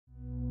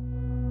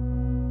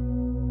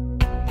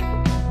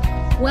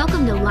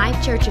Welcome to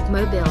Life Church of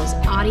Mobile's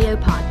audio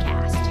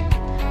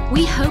podcast.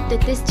 We hope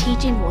that this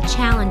teaching will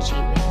challenge you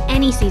in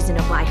any season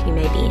of life you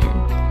may be in.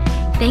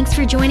 Thanks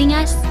for joining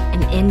us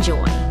and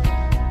enjoy.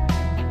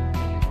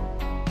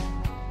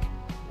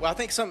 Well, I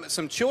think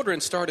some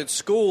children started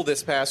school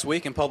this past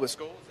week in public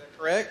school. Is that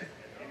correct?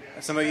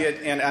 Some of you,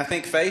 and I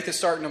think Faith is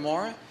starting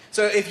tomorrow.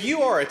 So if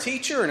you are a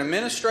teacher, an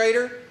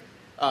administrator,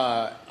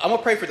 I'm going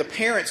to pray for the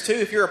parents too.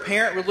 If you're a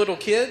parent with little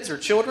kids or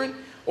children,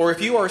 or if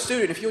you are a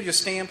student, if you'll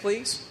just stand,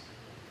 please.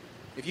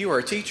 If you are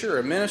a teacher,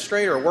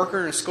 administrator, or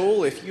worker in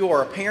school, if you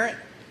are a parent,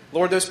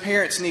 Lord, those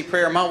parents need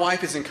prayer. My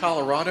wife is in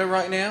Colorado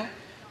right now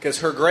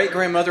because her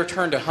great-grandmother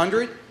turned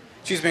 100.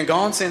 She's been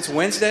gone since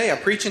Wednesday. I'm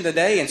preaching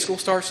today, and school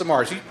starts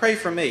tomorrow. So you pray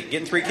for me.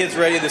 Getting 3 kids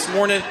ready this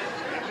morning.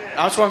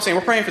 That's what I'm saying.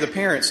 We're praying for the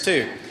parents,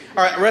 too.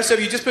 All right, the rest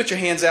of you, just put your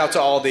hands out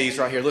to all these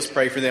right here. Let's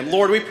pray for them.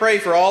 Lord, we pray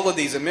for all of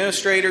these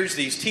administrators,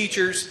 these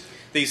teachers,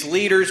 these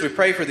leaders. We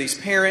pray for these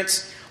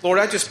parents. Lord,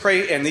 I just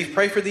pray, and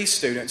pray for these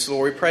students.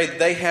 Lord, we pray that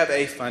they have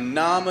a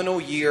phenomenal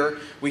year.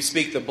 We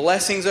speak the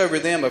blessings over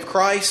them of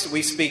Christ.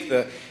 We speak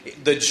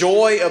the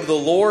joy of the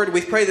Lord. We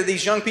pray that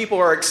these young people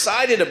are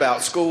excited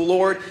about school,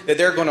 Lord, that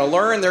they're going to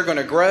learn, they're going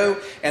to grow,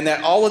 and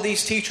that all of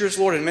these teachers,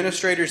 Lord,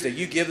 administrators, that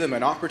you give them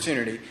an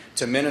opportunity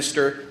to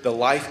minister the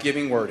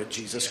life-giving word of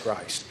Jesus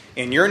Christ.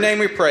 In your name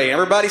we pray.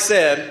 Everybody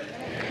said,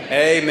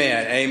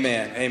 amen,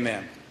 amen,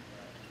 amen.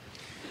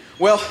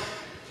 Well,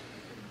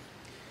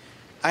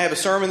 I have a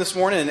sermon this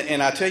morning,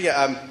 and I tell you,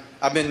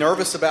 I've been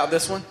nervous about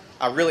this one.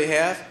 I really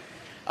have.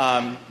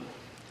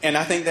 And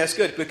I think that's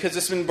good because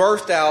it's been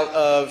birthed out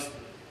of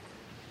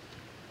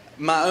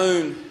my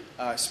own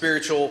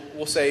spiritual,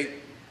 we'll say,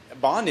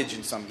 bondage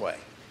in some way.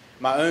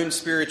 My own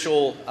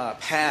spiritual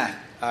path.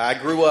 I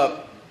grew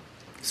up,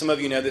 some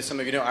of you know this, some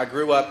of you don't. I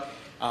grew up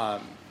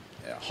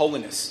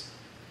holiness.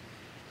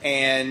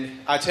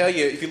 And I tell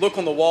you, if you look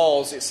on the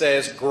walls, it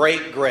says,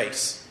 great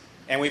grace.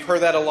 And we've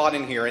heard that a lot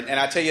in here. And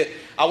I tell you,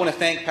 I want to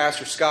thank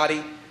Pastor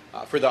Scotty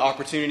for the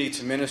opportunity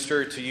to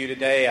minister to you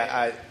today.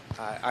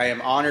 I am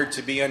honored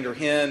to be under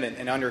him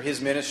and under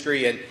his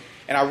ministry.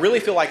 And I really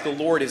feel like the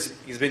Lord has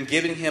been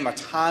giving him a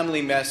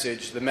timely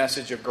message, the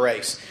message of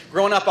grace.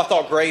 Growing up, I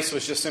thought grace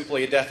was just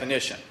simply a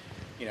definition.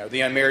 You know,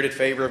 the unmerited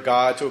favor of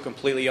God to a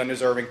completely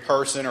undeserving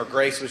person, or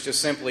grace was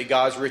just simply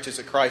God's riches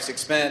at Christ's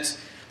expense.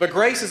 But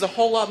grace is a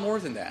whole lot more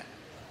than that.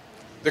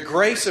 The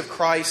grace of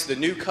Christ, the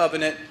new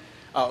covenant,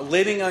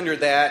 living under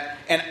that.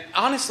 And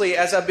honestly,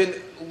 as I've been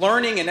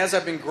learning and as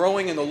I've been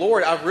growing in the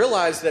Lord, I've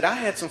realized that I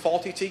had some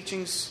faulty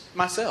teachings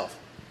myself.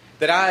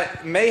 That I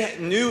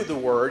knew the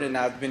Word and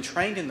I've been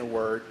trained in the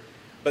Word,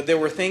 but there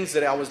were things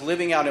that I was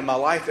living out in my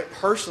life that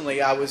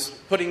personally I was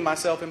putting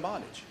myself in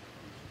bondage.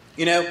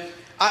 You know,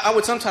 I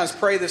would sometimes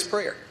pray this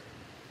prayer.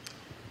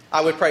 I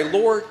would pray,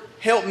 Lord,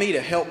 help me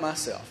to help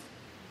myself.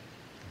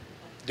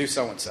 Do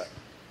so and so.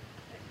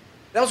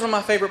 That was one of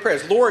my favorite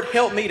prayers. Lord,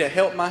 help me to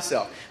help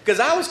myself. Because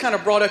I was kind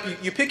of brought up,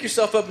 you pick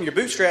yourself up in your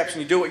bootstraps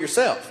and you do it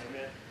yourself.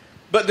 Amen.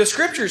 But the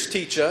Scriptures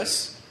teach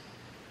us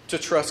to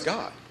trust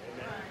God.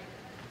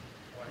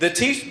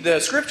 The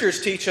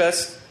Scriptures teach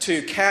us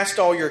to cast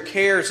all your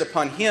cares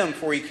upon Him,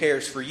 for He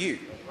cares for you.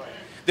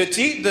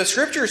 The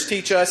Scriptures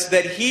teach us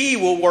that He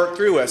will work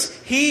through us.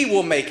 He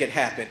will make it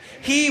happen.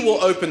 He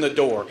will open the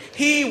door.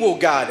 He will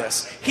guide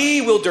us.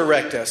 He will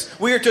direct us.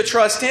 We are to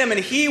trust Him and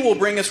He will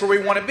bring us where we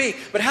want to be.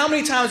 But how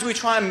many times do we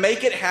try and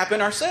make it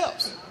happen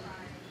ourselves?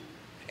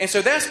 And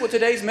so that's what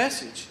today's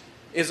message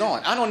is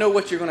on. I don't know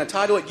what you're going to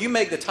title it. You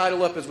make the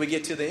title up as we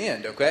get to the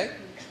end, okay?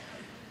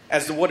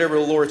 As to whatever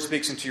the Lord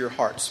speaks into your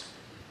hearts.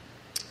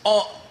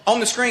 On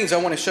the screens, I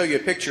want to show you a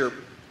picture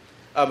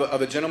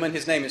of a gentleman.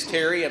 His name is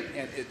Terry, and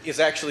is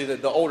actually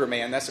the older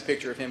man. That's a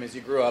picture of him as he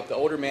grew up, the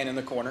older man in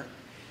the corner.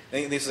 I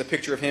think this is a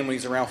picture of him when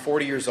he's around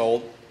 40 years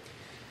old.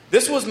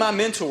 This was my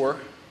mentor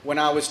when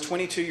I was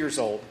 22 years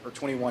old, or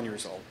 21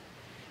 years old.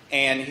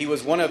 And he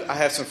was I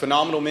have some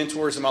phenomenal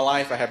mentors in my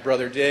life. I have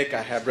Brother Dick,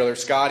 I have Brother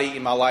Scotty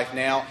in my life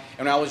now.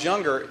 And when I was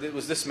younger, it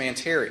was this man,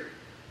 Terry.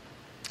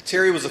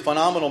 Terry was a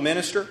phenomenal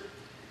minister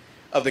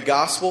of the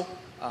gospel.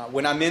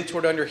 When I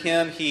mentored under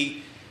him,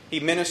 he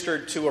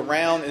ministered to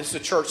around, this is a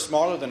church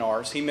smaller than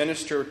ours, he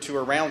ministered to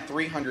around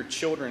 300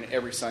 children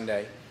every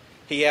Sunday.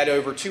 He had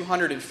over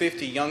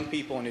 250 young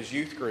people in his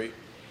youth group.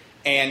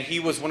 And he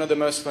was one of the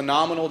most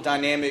phenomenal,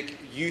 dynamic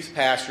youth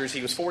pastors.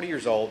 He was 40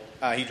 years old.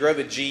 He drove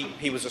a Jeep.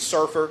 He was a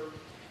surfer.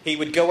 He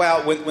would go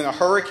out, when a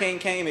hurricane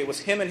came, it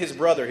was him and his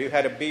brother who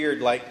had a beard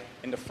like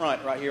in the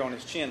front right here on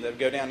his chin that would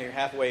go down here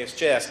halfway his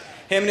chest.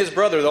 Him and his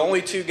brother, the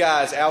only two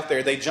guys out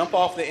there, they jump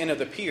off the end of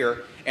the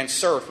pier and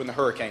surf when the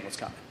hurricane was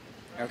coming.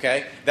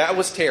 Okay? That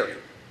was Terry.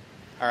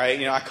 All right?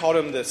 You know, I called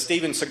him the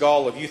Steven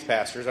Seagal of youth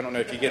pastors. I don't know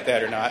if you get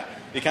that or not.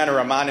 He kind of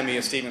reminded me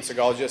of Steven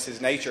Seagal, just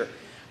his nature.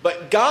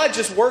 But God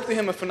just worked with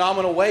him a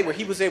phenomenal way where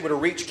he was able to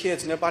reach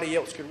kids nobody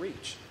else could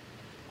reach.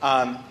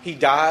 He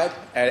died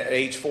at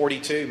age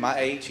 42, my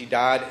age. He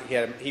died.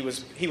 He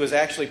was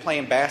actually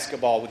playing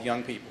basketball with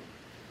young people.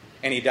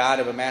 And he died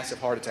of a massive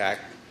heart attack.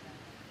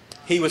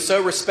 He was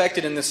so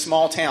respected in this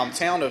small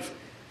town of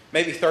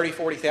maybe 30,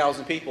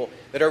 40,000 people,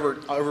 that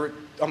over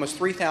almost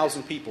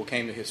 3,000 people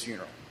came to his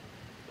funeral.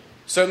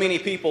 So many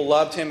people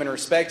loved him and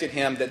respected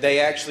him that they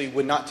actually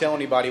would not tell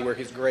anybody where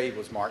his grave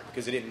was marked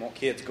because they didn't want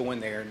kids going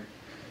there and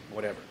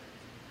whatever.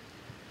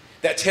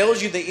 That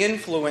tells you the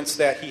influence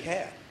that he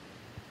had.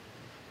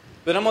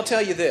 But I'm going to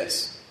tell you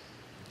this.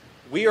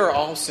 We are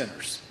all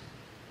sinners,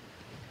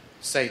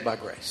 saved by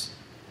grace.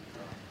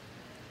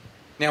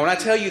 Now, when I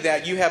tell you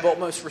that, you have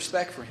utmost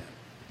respect for him.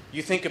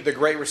 You think of the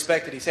great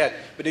respect that he's had.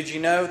 But did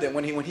you know that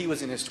when he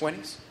was in his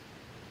 20s,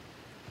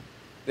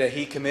 that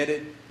he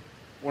committed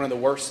one of the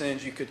worst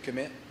sins you could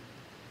commit?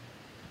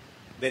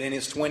 That in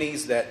his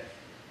 20s that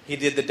he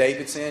did the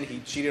David sin, he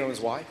cheated on his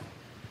wife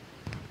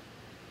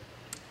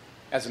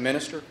as a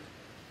minister.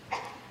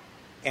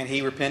 And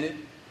he repented,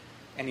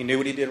 and he knew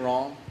what he did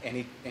wrong,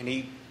 and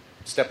he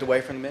stepped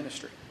away from the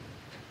ministry.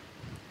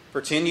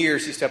 For 10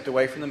 years, he stepped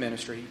away from the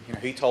ministry.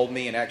 He told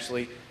me, and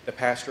actually the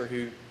pastor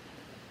who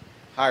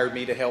hired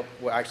me to help,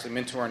 actually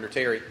mentor under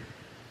Terry,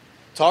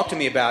 talked to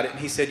me about it, and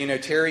he said,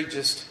 Terry,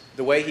 just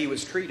the way he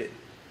was treated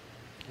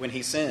when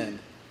he sinned,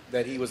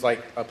 that he was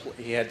like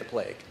he had the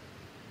plague.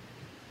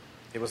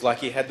 It was like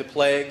he had the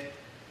plague,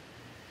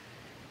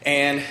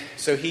 and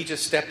so he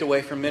just stepped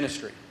away from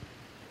ministry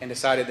and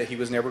decided that he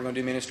was never going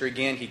to do ministry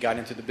again. He got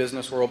into the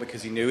business world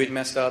because he knew he'd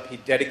messed up. He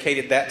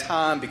dedicated that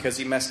time because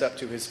he messed up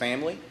to his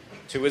family,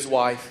 to his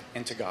wife,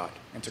 and to God,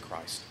 and to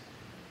Christ.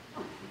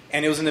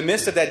 And it was in the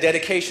midst of that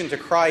dedication to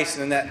Christ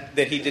and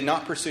that he did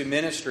not pursue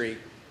ministry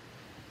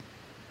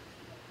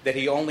that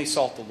he only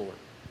sought the Lord.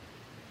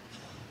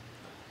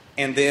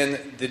 And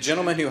then the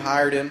gentleman who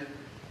hired him,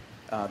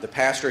 the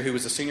pastor who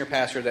was the senior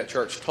pastor of that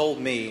church,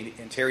 told me,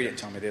 and Terry didn't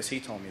tell me this, he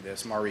told me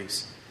this,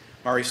 Maurice.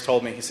 Maurice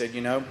told me, he said,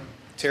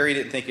 Terry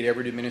didn't think he'd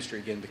ever do ministry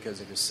again because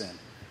of his sin.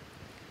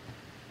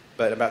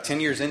 But about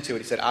 10 years into it,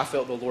 he said, I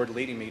felt the Lord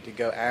leading me to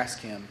go ask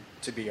him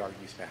to be our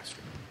youth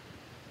pastor.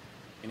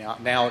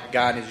 Now a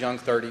guy in his young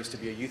 30s to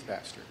be a youth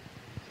pastor.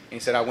 And he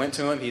said, I went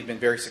to him. He had been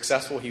very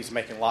successful. He was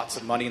making lots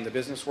of money in the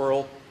business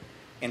world.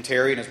 And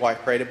Terry and his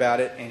wife prayed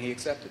about it, and he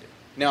accepted it.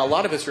 Now, a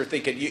lot of us are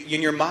thinking,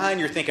 in your mind,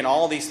 you're thinking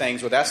all these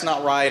things. Well, that's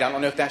not right. I don't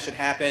know if that should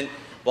happen.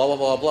 Blah, blah,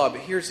 blah, blah.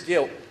 But here's the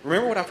deal.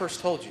 Remember what I first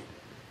told you.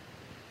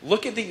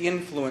 Look at the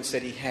influence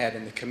that he had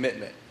and the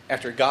commitment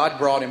after God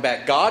brought him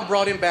back. God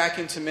brought him back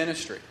into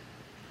ministry.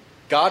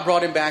 God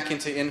brought him back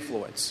into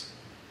influence.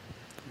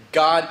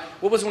 What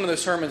was one of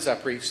those sermons I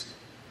preached?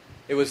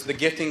 It was the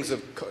giftings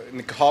and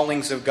the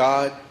callings of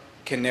God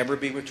can never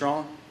be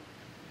withdrawn.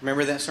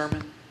 Remember that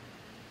sermon?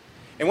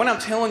 And what I'm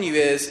telling you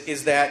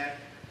is that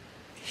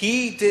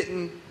he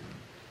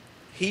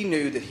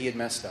knew that he had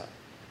messed up.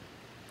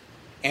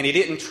 And he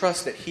didn't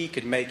trust that he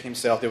could make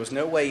himself. There was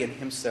no way in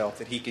himself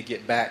that he could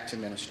get back to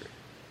ministry.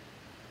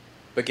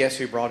 But guess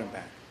who brought him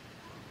back?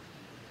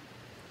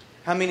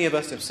 How many of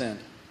us have sinned?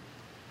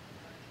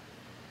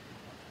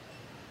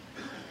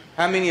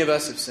 How many of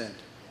us have sinned?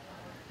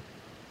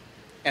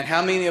 And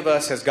how many of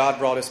us has God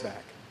brought us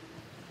back?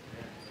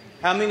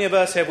 How many of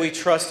us have we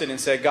trusted and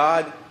said,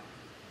 God,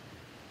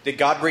 did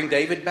God bring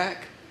David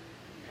back?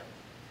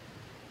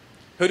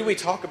 Who do we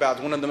talk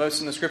about? One of the most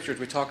in the scriptures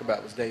we talk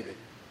about was David.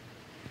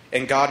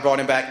 And God brought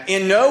him back.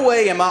 In no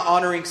way am I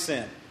honoring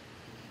sin,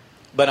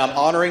 but I'm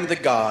honoring the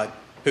God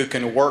who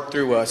can work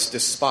through us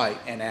despite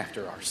and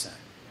after our sin.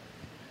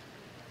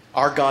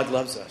 Our God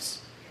loves us.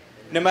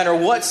 No matter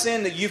what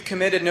sin that you've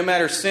committed, no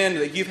matter sin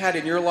that you've had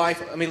in your life,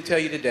 let me tell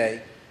you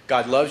today,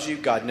 God loves you.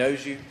 God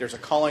knows you. There's a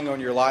calling on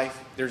your life.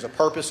 There's a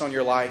purpose on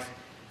your life.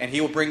 And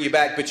He will bring you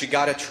back, but you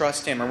got to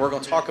trust Him. And we're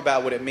going to talk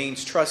about what it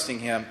means trusting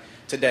Him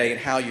today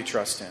and how you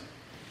trust Him.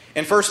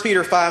 In 1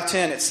 Peter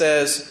 5:10 it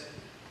says,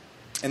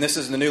 and this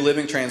is the New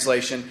Living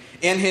Translation,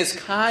 in His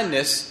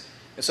kindness,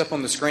 it's up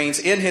on the screens,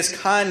 in His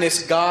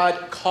kindness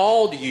God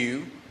called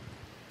you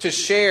to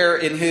share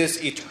in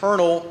His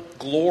eternal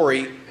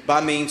glory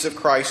by means of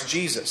Christ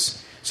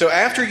Jesus. So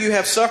after you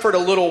have suffered a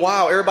little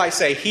while, everybody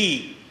say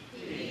He.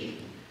 He.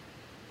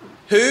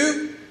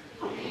 Who?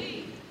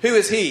 He. Who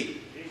is He?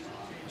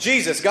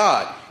 Jesus,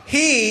 God.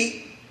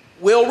 He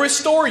will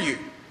restore you.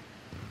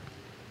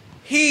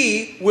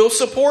 He will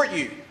support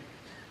you.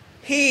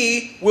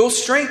 He will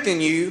strengthen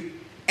you.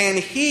 And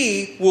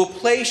He will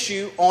place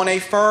you on a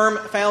firm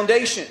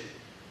foundation.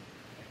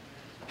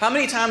 How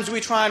many times do we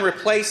try and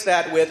replace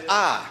that with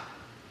I?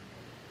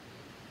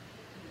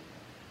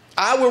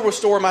 I will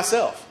restore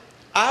myself.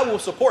 I will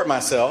support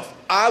myself.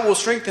 I will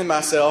strengthen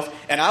myself.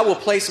 And I will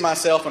place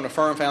myself on a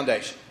firm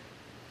foundation.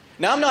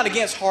 Now, I'm not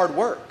against hard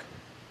work.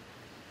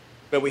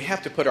 But we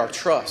have to put our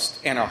trust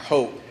and our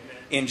hope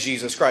in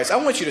Jesus Christ. I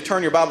want you to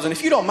turn your Bibles. And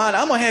if you don't mind,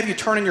 I'm going to have you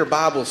turn in your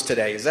Bibles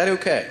today. Is that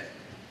okay?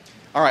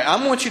 All right.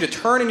 I want you to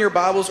turn in your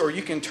Bibles, or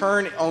you can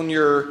turn on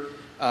your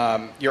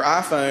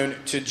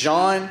iPhone to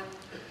John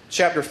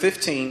chapter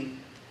 15,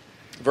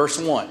 verse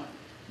 1.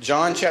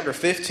 John chapter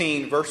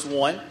 15, verse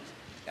 1.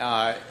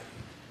 I'm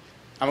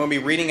going to be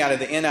reading out of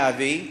the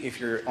NIV if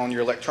you're on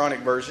your electronic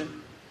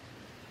version.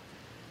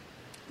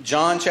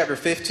 John chapter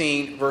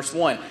 15, verse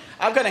 1.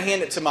 I've got to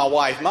hand it to my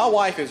wife. My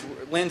wife,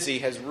 Lindsay,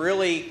 has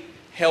really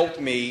helped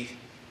me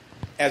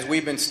as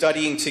we've been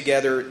studying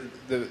together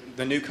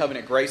the New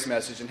Covenant Grace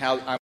message and how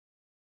I'm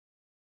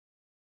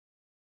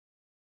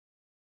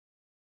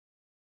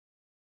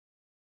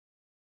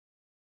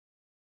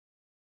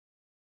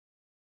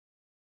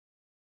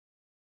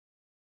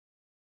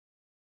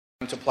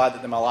to apply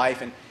that to my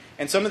life,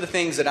 and some of the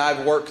things that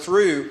I've worked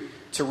through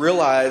to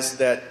realize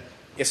that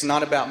it's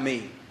not about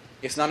me.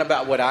 It's not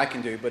about what I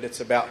can do, but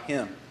it's about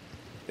Him.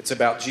 It's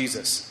about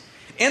Jesus.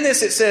 In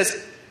this it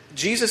says,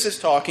 Jesus is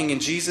talking, and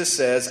Jesus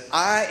says,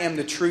 I am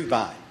the true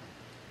vine,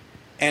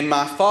 and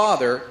my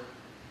Father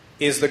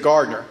is the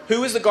gardener.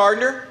 Who is the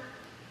gardener?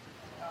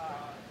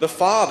 The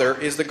Father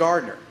is the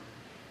gardener.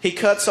 He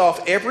cuts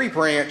off every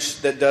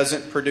branch that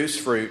doesn't produce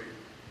fruit,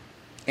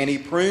 and He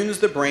prunes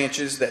the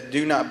branches that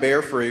do not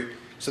bear fruit,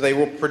 so they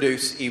will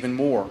produce even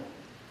more.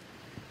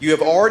 You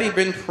have already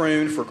been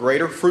pruned for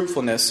greater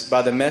fruitfulness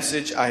by the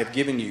message I have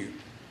given you.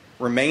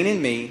 Remain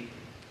in me,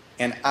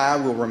 and I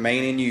will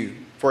remain in you.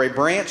 For a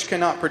branch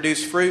cannot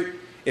produce fruit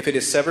if it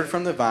is severed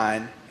from the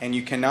vine, and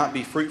you cannot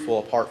be fruitful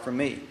apart from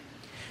me.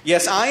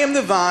 Yes, I am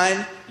the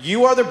vine,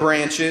 you are the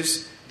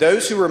branches.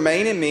 Those who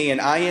remain in me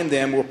and I in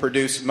them will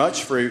produce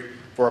much fruit,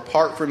 for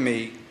apart from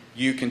me,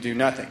 you can do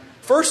nothing.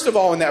 First of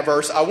all, in that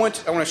verse, I want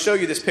to show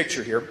you this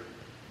picture here.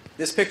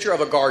 This picture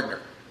of a gardener.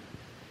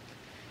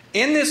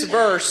 In this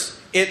verse,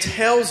 it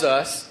tells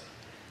us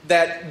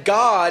that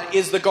God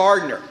is the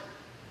gardener.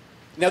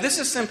 Now, this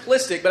is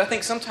simplistic, but I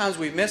think sometimes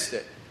we've missed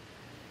it.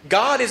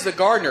 God is the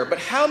gardener, but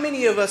how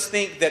many of us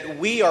think that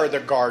we are the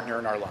gardener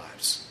in our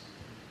lives?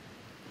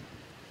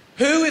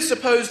 Who is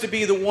supposed to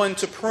be the one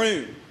to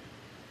prune?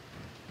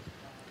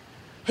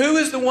 Who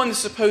is the one that's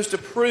supposed to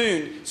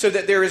prune so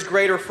that there is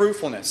greater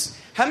fruitfulness?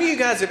 How many of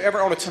you guys have ever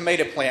owned a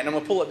tomato plant? And I'm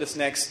going to pull up this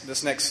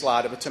next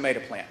slide of a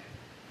tomato plant.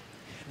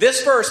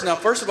 This verse, now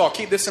first of all,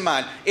 keep this in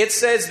mind. It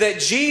says that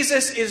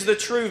Jesus is the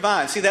true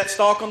vine. See that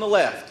stalk on the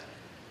left?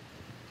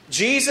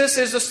 Jesus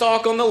is the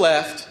stalk on the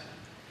left,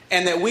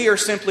 and that we are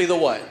simply the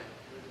what?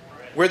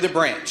 We're the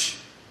branch.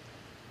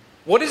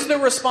 What is the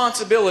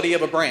responsibility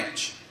of a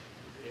branch?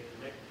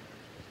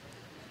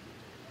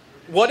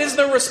 What is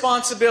the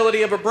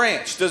responsibility of a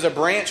branch? Does a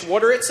branch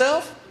water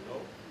itself?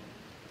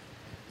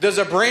 Does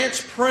a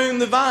branch prune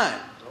the vine?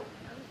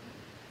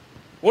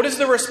 What is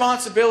the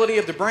responsibility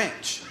of the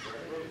branch?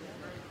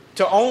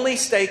 To only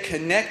stay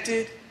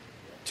connected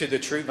to the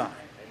true vine.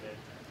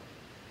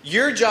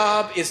 Your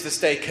job is to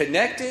stay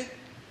connected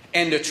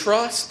and to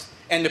trust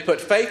and to put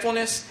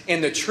faithfulness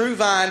in the true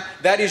vine.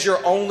 That is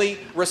your only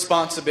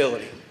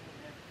responsibility.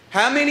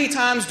 How many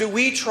times do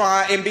we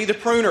try and be the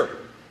pruner?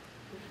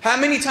 How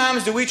many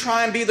times do we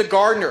try and be the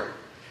gardener?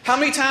 How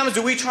many times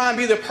do we try and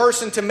be the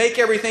person to make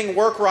everything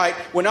work right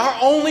when our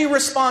only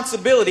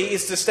responsibility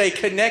is to stay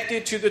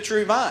connected to the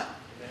true vine?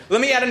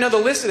 Let me add another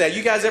list of that.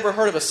 You guys ever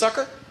heard of a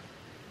sucker?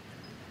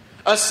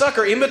 A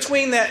sucker, in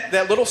between that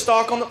little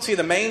stalk see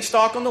the main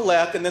stalk on the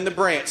left and then the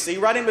branch. See,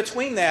 right in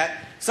between that,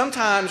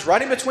 sometimes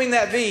right in between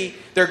that V,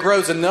 there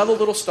grows another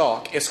little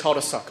stalk. It's called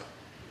a sucker.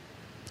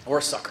 Or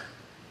a sucker.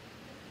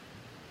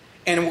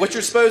 And what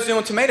you're supposed to do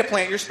on a tomato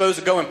plant, you're supposed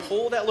to go and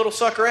pull that little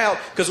sucker out,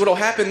 because what will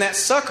happen, that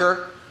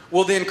sucker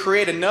will then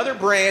create another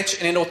branch,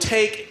 and it'll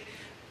take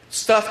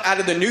stuff out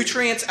of the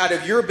nutrients, out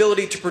of your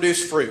ability to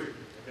produce fruit.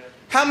 Okay.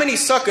 How many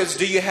suckers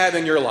do you have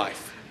in your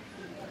life?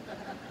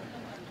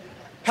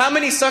 How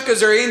many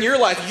suckers are in your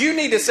life? You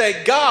need to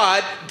say,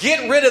 God,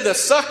 get rid of the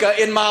sucker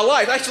in my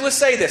life. Actually, let's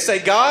say this. Say,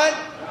 God,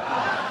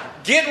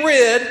 get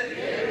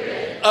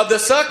rid of the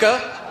sucker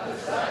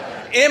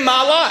in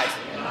my life.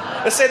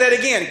 Let's say that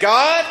again.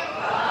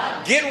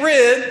 God, get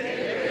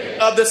rid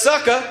of the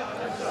sucker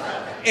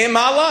in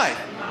my life.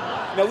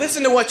 Now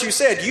listen to what you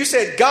said. You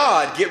said,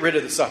 God, get rid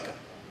of the sucker.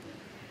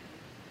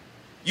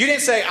 You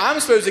didn't say, I'm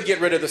supposed to get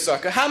rid of the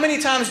sucker. How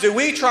many times do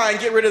we try and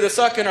get rid of the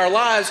sucker in our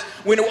lives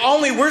when all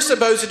we're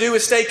supposed to do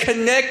is stay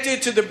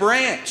connected to the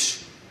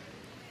branch?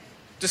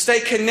 To stay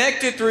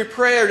connected through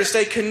prayer, to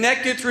stay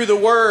connected through the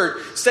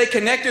Word, stay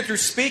connected through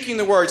speaking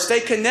the Word, stay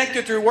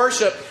connected through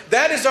worship.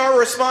 That is our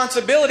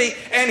responsibility,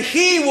 and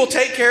He will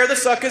take care of the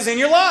suckers in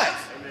your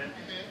life. Amen.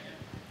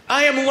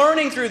 I am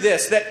learning through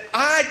this that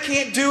I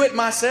can't do it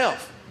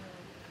myself.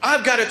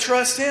 I've got to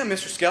trust Him,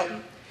 Mr.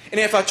 Skelton. And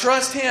if I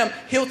trust Him,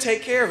 He'll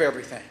take care of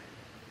everything.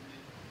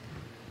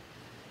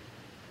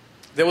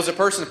 There was a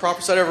person that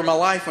prophesied over my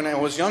life when I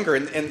was younger,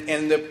 and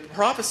the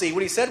prophecy,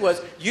 what he said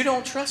was, you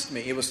don't trust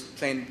me. It was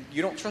saying,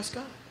 you don't trust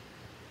God.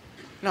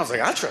 And I was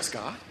like, I trust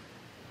God.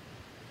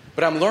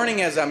 But I'm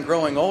learning as I'm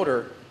growing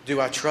older,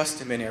 do I trust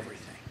Him in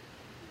everything?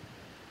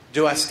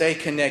 Do I stay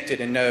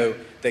connected and know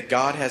that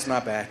God has my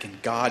back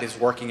and God is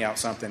working out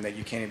something that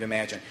you can't even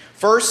imagine?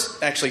 2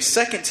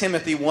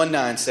 Timothy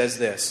 1:9 says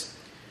this.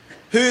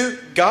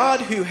 God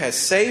who has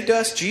saved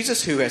us,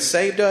 Jesus who has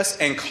saved us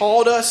and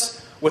called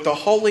us with a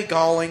holy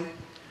calling,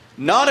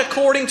 not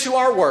according to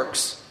our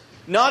works,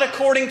 not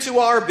according to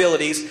our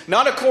abilities,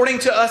 not according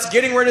to us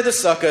getting rid of the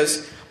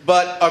suckers,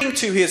 but according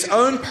to His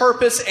own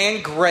purpose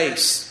and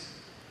grace,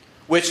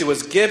 which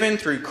was given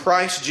through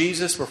Christ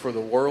Jesus before the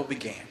world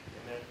began.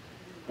 Amen.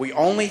 We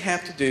only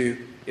have to do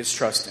is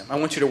trust Him. I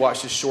want you to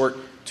watch this short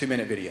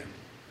 2-minute video.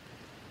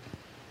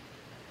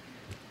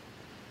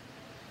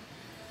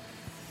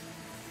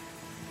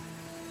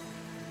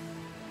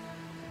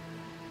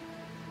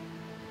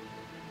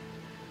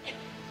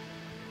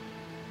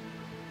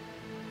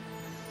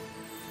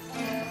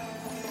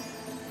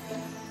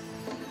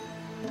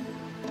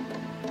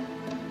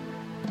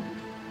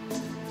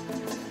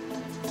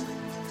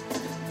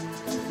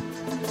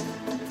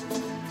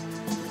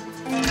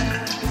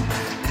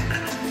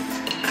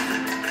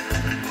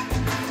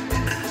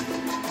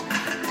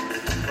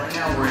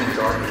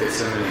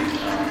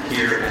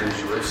 Here in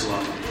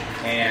Jerusalem,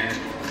 and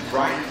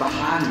right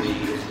behind me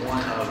is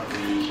one of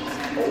the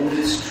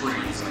oldest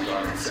trees in the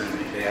Garden of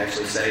Gethsemane. They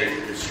actually say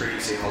that this tree, you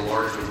see how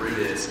large the root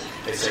is,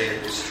 they say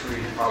that this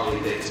tree probably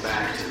dates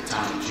back to the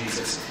time of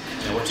Jesus.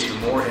 And what's even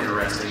more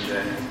interesting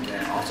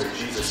than also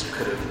Jesus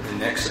could have been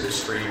next to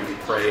this tree when he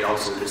prayed,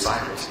 also the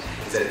disciples,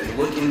 is that if you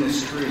look in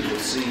this tree, you'll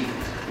see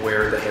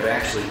where they have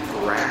actually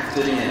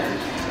grafted in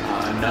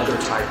another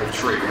type of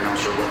tree. We're not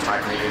sure what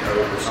type, maybe an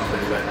oak or something,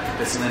 but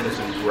this limb has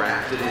been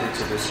grafted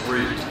into this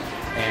root.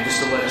 And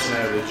just to let us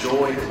know the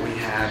joy that we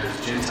have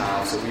as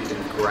Gentiles, that we've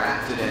been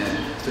grafted in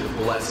to the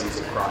blessings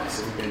of Christ,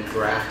 that we've been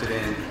grafted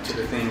in to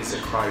the things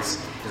that Christ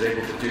is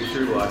able to do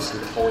through us,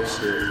 through the Holy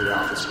Spirit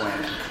throughout this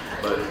planet.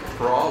 But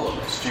for all of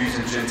us, Jews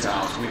and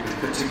Gentiles, we've been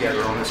put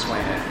together on this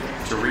planet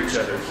to reach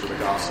others for the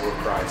gospel of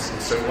Christ.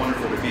 It's so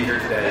wonderful to be here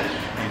today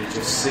and to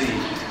just see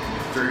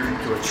through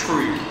to a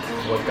tree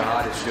what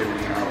God is doing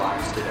in our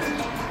lives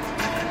today.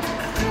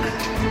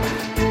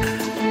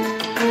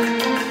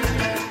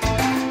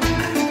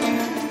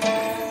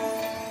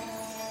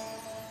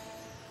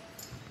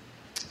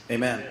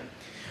 Amen.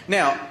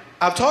 Now,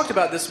 I've talked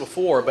about this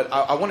before, but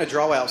I want to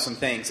draw out some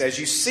things. As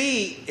you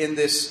see in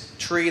this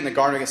tree in the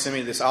Garden of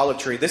Gethsemane, this olive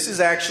tree, this is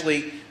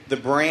actually the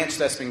branch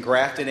that's been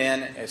grafted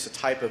in. It's a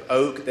type of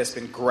oak that's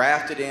been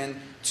grafted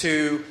in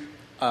to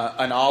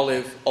an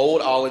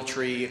old olive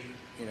tree,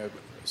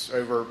 it's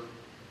over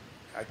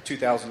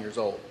 2,000 years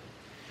old.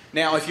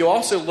 Now, if you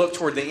also look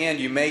toward the end,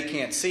 you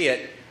can't see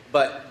it,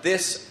 but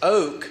this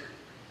oak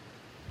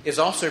is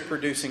also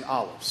producing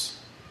olives,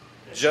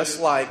 just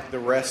like the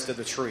rest of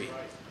the tree.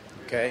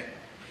 Okay?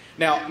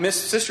 Now,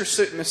 Miss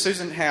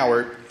Susan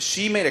Howard,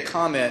 she made a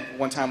comment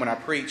one time when I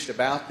preached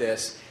about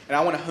this, and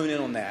I want to hone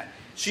in on that.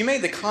 She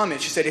made the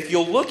comment, she said, if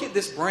you'll look at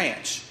this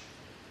branch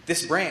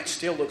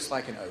still looks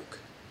like an oak.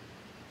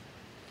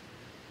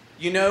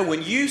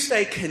 When you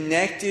stay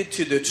connected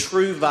to the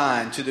true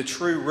vine, to the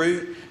true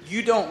root,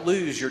 you don't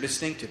lose your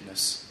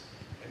distinctiveness.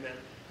 Amen.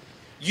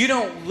 You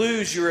don't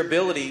lose your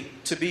ability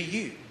to be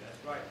you.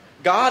 That's right.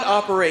 God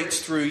operates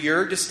through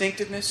your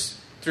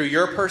distinctiveness, through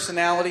your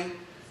personality,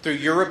 through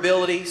your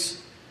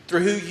abilities,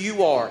 through who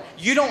you are.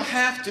 You don't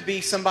have to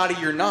be somebody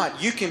you're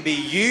not. You can be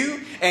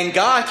you, and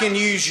God can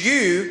use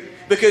you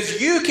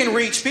because you can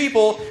reach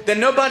people that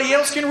nobody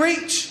else can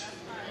reach.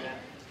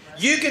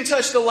 You can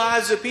touch the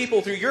lives of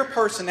people through your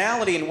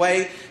personality in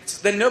ways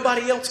that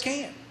nobody else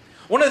can.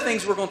 One of the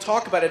things we're going to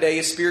talk about today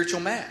is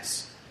spiritual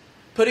masks.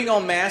 Putting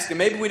on masks, and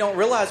maybe we don't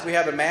realize we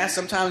have a mask.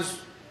 Sometimes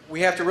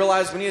we have to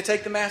realize we need to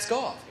take the mask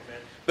off.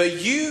 Amen.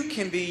 But you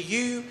can be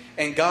you,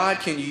 and God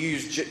can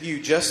use you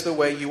just the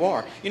way you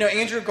are.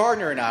 Andrew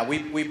Gardner and I,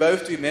 we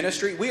both do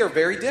ministry. We are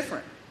very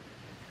different.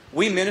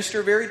 We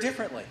minister very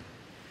differently.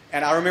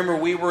 And I remember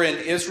we were in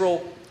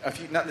Israel,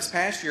 not this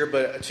past year,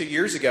 but 2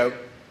 years ago.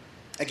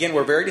 Again,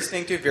 we're very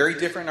distinctive, very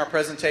different in our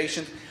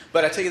presentations.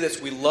 But I tell you this,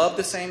 we love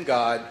the same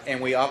God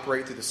and we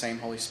operate through the same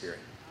Holy Spirit.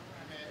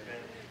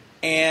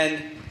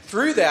 And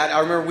through that, I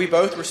remember we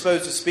both were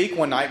supposed to speak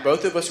one night.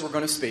 Both of us were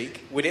going to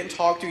speak. We didn't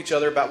talk to each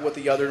other about what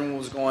the other one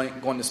was going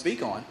to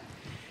speak on.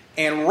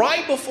 And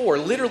right before,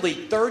 literally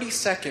 30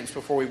 seconds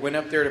before we went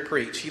up there to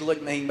preach, he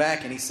looked me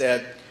back and he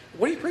said,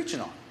 "What are you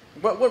preaching on?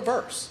 What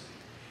verse?"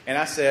 And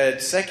I said,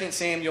 2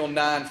 Samuel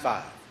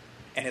 9:5.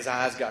 And his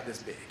eyes got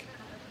this big.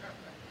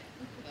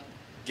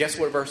 Guess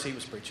what verse he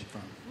was preaching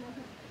from?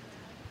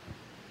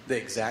 The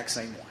exact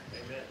same one.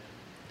 Amen.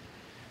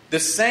 The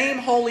same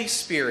Holy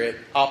Spirit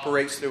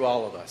operates through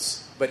all of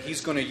us, but He's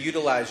going to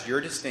utilize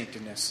your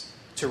distinctiveness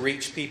to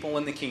reach people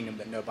in the kingdom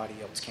that nobody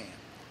else can.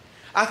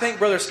 I thank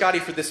Brother Scotty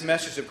for this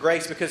message of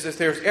grace, because if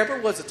there ever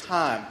was a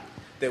time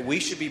that we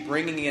should be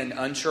bringing in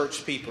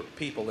unchurched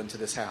people into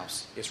this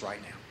house, it's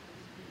right now.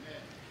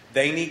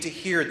 They need to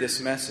hear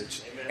this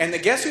message. Amen.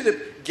 And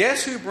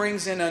guess who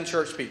brings in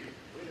unchurched people?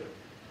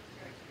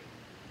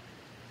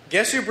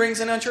 Guess who brings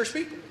in unchurched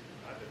people?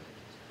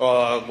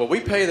 Well,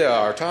 we pay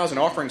our tithes and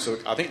offerings, so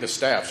I think the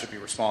staff should be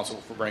responsible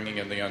for bringing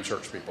in the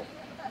unchurched people.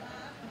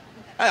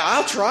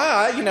 I'll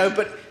try,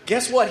 but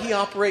guess what? He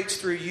operates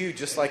through you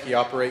just like He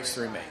operates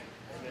through me.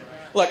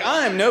 Look,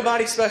 I am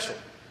nobody special.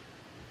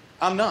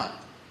 I'm not.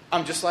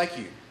 I'm just like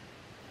you.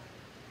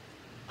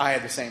 I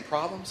have the same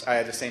problems. I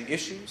have the same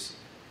issues.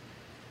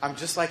 I'm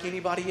just like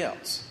anybody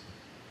else.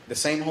 The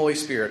same Holy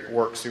Spirit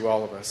works through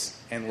all of us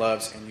and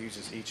loves and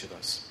uses each of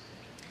us.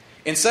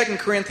 In 2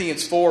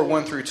 Corinthians 4,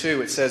 1 through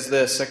 2, it says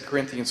this, 2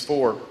 Corinthians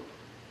 4,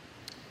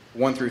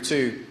 1 through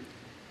 2.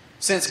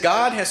 Since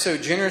God has so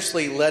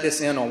generously let us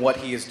in on what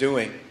He is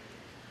doing,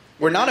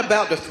 We're not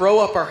about to throw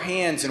up our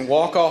hands and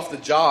walk off the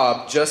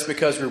job just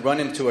because we run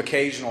into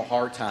occasional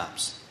hard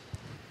times.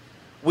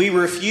 We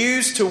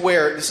refuse to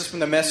wear, this is from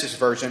the Message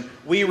version,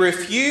 we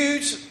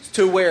refuse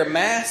to wear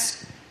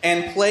masks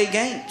and play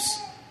games.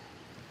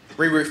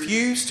 We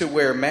refuse to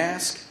wear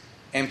masks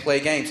and play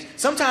games.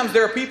 Sometimes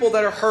there are people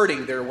that are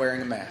hurting that are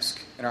wearing a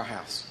mask in our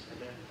house.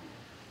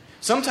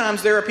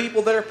 Sometimes there are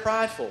people that are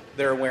prideful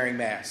that are wearing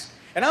masks.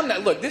 And I'm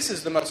not, look, this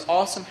is the most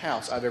awesome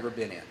house I've ever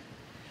been in.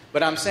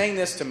 But I'm saying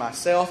this to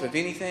myself, if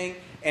anything,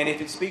 and if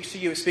it speaks to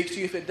you, it speaks to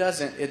you. If it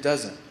doesn't, it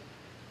doesn't.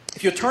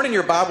 If you'll turn in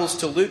your Bibles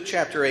to Luke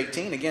chapter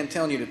 18, again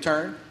telling you to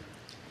turn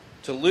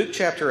to Luke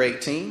chapter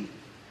 18,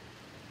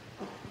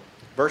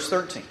 verse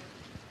 13.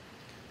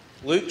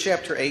 Luke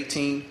chapter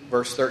 18,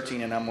 verse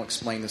 13, and I'm going to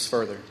explain this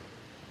further.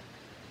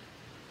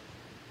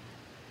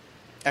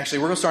 Actually,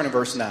 we're going to start in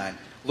verse 9.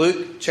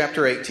 Luke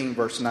chapter 18,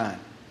 verse 9.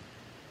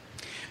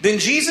 Then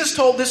Jesus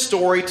told this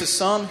story to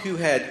some who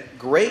had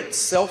great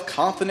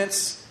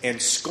self-confidence and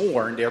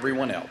scorned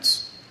everyone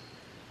else.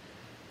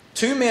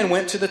 2 men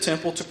went to the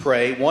temple to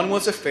pray. One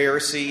was a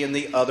Pharisee and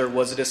the other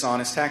was a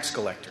dishonest tax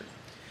collector.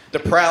 The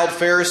proud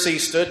Pharisee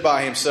stood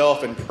by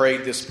himself and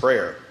prayed this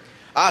prayer.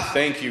 I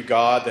thank you,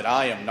 God, that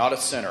I am not a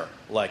sinner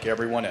like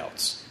everyone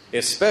else,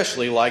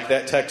 especially like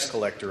that tax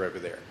collector over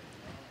there.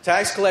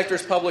 Tax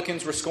collectors,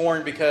 publicans were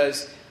scorned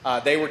because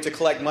they were to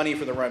collect money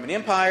for the Roman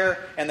Empire,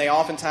 and they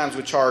oftentimes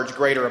would charge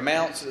greater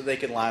amounts so that they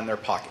could line their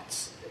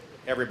pockets.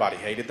 Everybody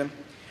hated them.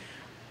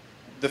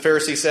 The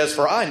Pharisee says,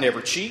 for I never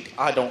cheat,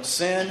 I don't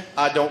sin,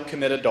 I don't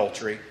commit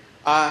adultery.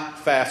 I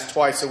fast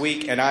twice a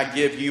week, and I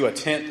give you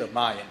 1/10 of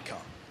my income.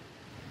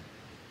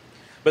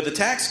 But the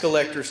tax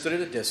collector stood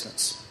at a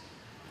distance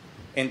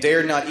and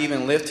dared not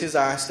even lift his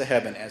eyes to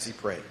heaven as he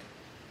prayed.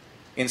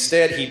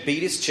 Instead, he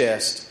beat his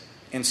chest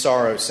in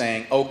sorrow,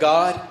 saying, O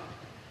God,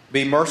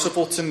 be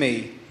merciful to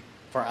me,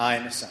 for I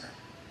am a sinner.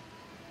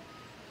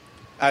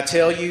 I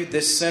tell you,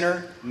 this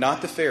sinner,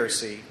 not the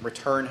Pharisee,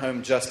 returned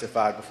home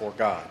justified before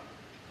God.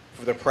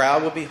 For the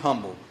proud will be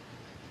humbled,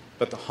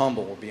 but the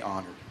humble will be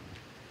honored.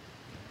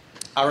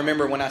 I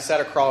remember when I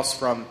sat across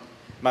from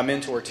my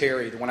mentor,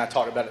 Terry, the one I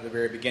talked about at the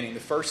very beginning,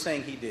 the first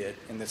thing he did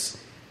in this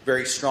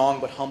very strong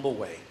but humble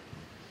way,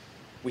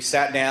 we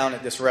sat down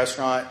at this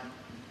restaurant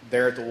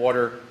there at the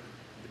water,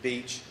 the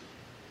beach,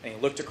 and he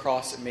looked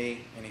across at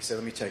me and he said,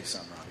 let me tell you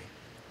something, Robbie.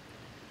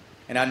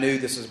 And I knew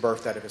this was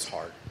birthed out of his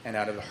heart and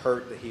out of the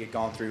hurt that he had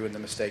gone through and the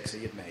mistakes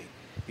he had made.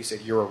 He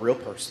said, you're a real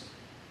person,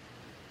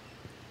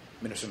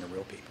 ministering to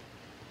real people.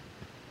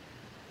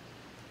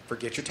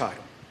 Forget your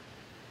title.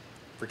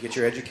 Forget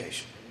your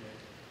education.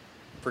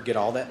 Forget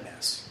all that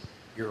mess.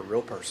 You're a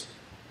real person,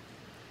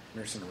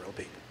 ministering to real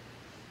people.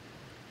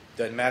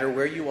 Doesn't matter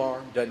where you are.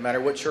 Doesn't matter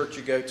what church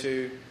you go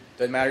to.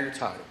 Doesn't matter your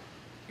title.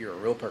 You're a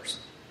real person,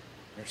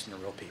 ministering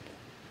to real people.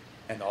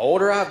 And the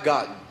older I've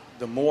gotten,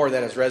 the more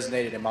that has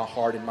resonated in my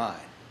heart and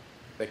mind.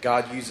 That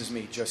God uses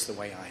me just the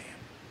way I am.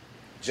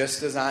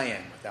 Just as I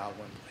am without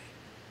one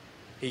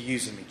plea. He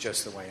uses me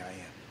just the way I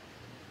am.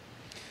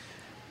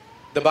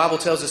 The Bible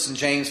tells us in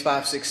James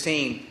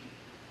 5:16,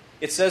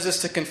 it says us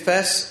to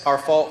confess our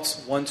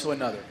faults one to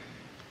another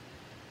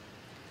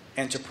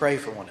and to pray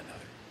for one another.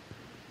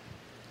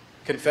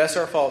 Confess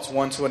our faults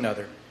one to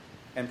another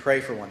and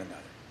pray for one another.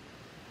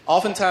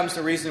 Oftentimes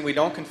the reason we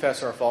don't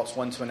confess our faults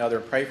one to another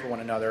and pray for one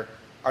another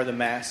are the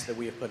masks that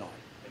we have put on.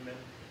 Amen.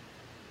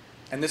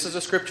 And this is a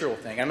scriptural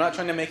thing. I'm not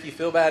trying to make you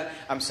feel bad.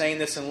 I'm saying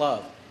this in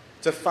love.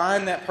 To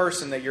find that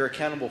person that you're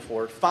accountable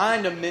for,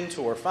 find a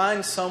mentor,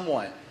 find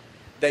someone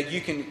that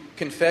you can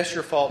confess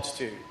your faults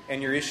to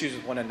and your issues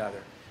with one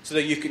another so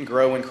that you can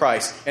grow in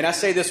Christ. And I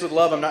say this with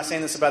love. I'm not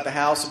saying this about the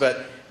house,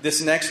 but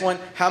this next one,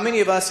 how many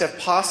of us have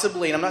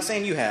possibly, and I'm not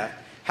saying you have,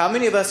 how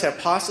many of us have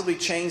possibly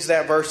changed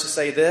that verse to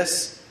say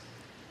this?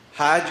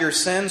 Hide your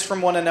sins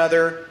from one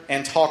another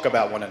and talk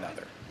about one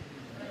another.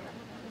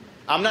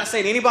 I'm not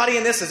saying anybody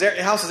in this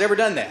house has ever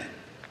done that.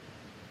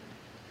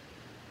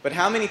 But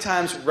how many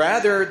times,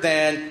 rather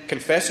than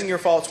confessing your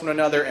faults to one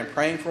another and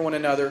praying for one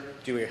another,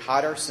 do we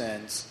hide our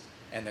sins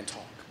and then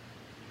talk?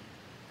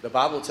 The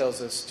Bible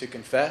tells us to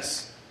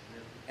confess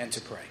and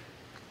to pray.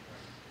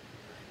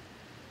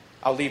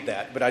 I'll leave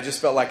that, but I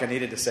just felt like I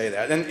needed to say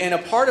that. And a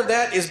part of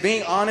that is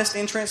being honest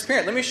and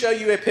transparent. Let me show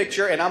you a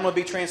picture, and I'm going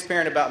to be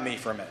transparent about me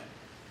for a minute.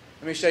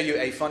 Let me show you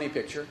a funny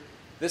picture.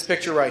 This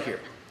picture right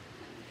here.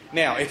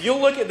 Now, if you'll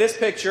look at this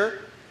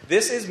picture,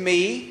 this is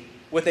me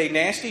with a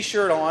nasty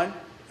shirt on,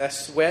 that's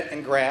sweat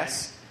and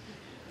grass,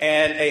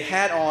 and a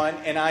hat on,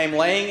 and I am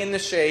laying in the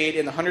shade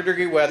in the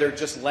 100-degree weather,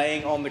 just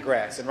laying on the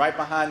grass. And right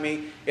behind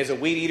me is a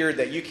weed eater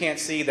that you can't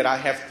see that I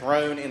have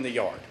thrown in the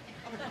yard.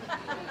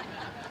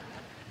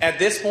 At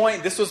this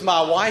point, this was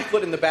my wife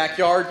in the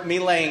backyard, me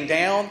laying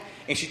down,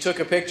 and she took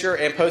a picture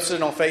and posted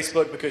it on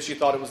Facebook because she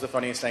thought it was the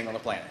funniest thing on the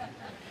planet.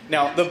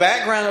 Now, the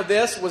background of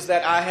this was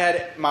that I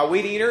had my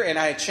weed eater, and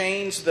I had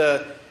changed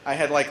the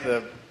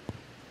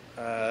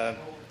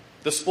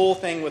spool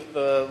thing with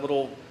the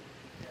little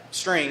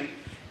string,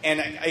 and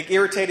it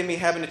irritated me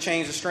having to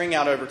change the string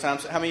out over time.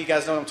 So how many of you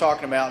guys know what I'm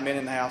talking about, men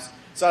in the house?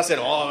 So I said,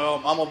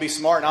 I'm going to be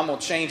smart and I'm going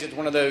to change it to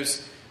one of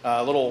those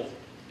little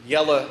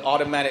yellow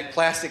automatic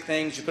plastic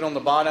things you put on the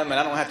bottom, and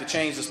I don't have to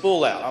change the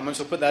spool out. I'm just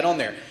going to put that on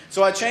there.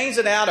 So I changed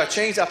it out. I thought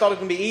it was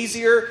going to be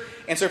easier.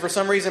 And so for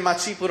some reason, my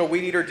cheap little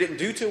weed eater didn't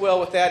do too well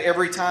with that.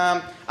 Every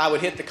time I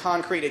would hit the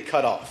concrete, it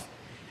cut off.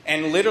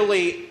 And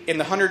literally, in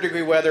the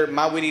 100-degree weather,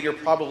 my weed eater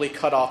probably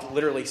cut off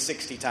literally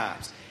 60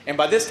 times. And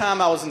by this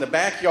time, I was in the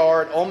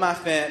backyard on my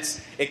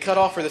fence. It cut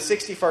off for the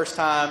 61st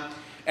time.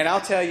 And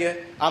I'll tell you,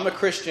 I'm a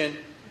Christian,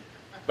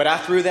 but I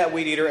threw that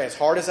weed eater as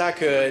hard as I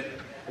could,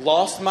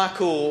 lost my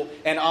cool,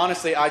 and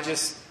honestly, I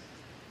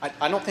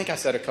don't think I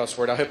said a cuss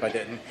word. I hope I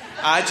didn't.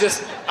 I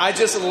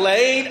just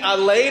laid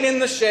in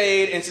the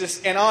shade,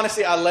 and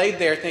honestly, I laid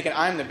there thinking,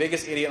 I'm the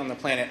biggest idiot on the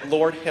planet.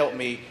 Lord, help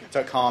me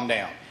to calm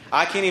down.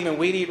 I can't even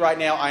weed eat right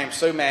now. I am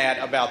so mad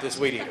about this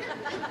weed eater.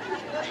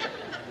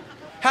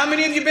 How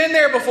many of you been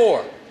there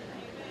before?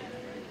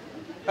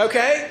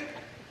 Okay?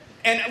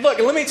 And look,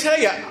 let me tell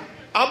you,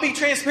 I'll be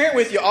transparent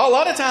with you. A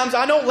lot of times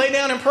I don't lay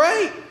down and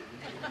pray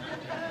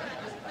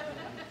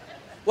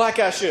like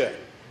I should.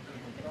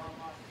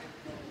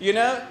 You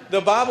know, the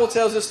Bible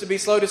tells us to be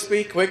slow to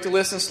speak, quick to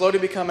listen, slow to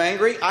become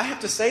angry. I have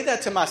to say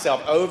that to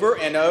myself over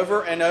and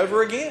over and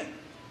over again.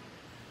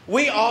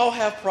 We all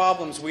have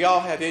problems. We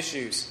all have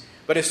issues.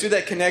 But it's through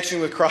that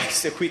connection with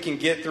Christ that we can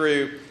get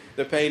through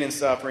the pain and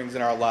sufferings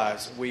in our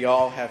lives. We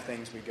all have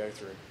things we go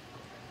through.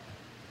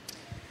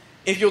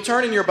 If you'll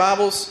turn in your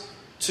Bibles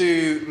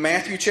to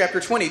Matthew chapter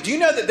 20. Do you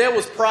know that there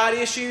was pride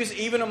issues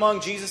even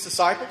among Jesus'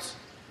 disciples?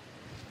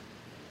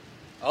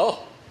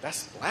 Oh,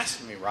 that's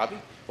blasphemy, Robbie.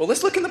 Well,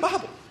 let's look in the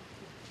Bible.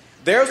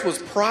 There was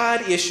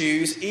pride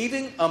issues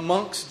even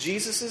amongst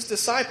Jesus'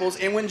 disciples.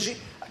 And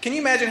can you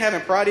imagine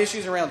having pride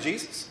issues around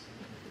Jesus?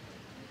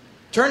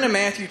 Turn to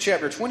Matthew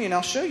chapter 20 and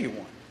I'll show you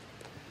one.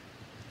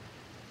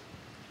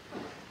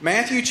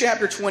 Matthew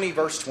chapter 20,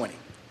 verse 20.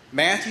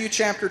 Matthew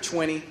chapter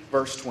 20,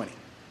 verse 20.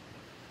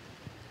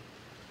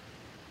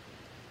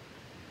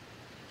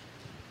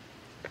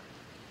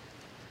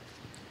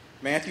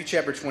 Matthew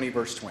chapter 20,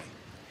 verse 20.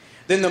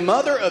 Then the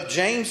mother of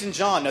James and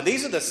John. Now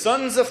these are the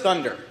sons of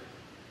thunder.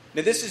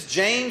 Now this is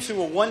James, who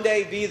will one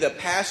day be the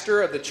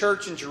pastor of the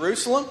church in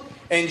Jerusalem.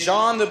 And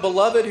John the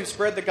beloved, who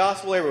spread the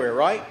gospel everywhere,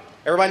 right?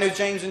 Everybody knows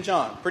James and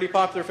John. Pretty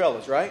popular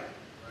fellows, right?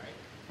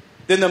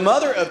 Then the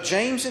mother of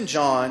James and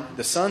John,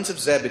 the sons of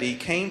Zebedee,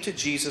 came to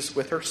Jesus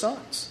with her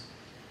sons.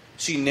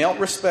 She knelt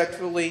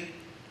respectfully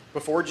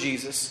before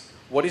Jesus.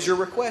 What is your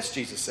request?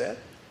 Jesus said.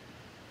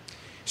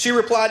 She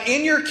replied,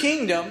 in your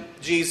kingdom,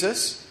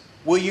 Jesus,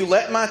 will you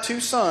let my two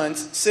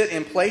sons sit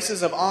in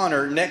places of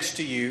honor next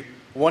to you,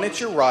 one at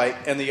your right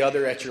and the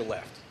other at your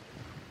left?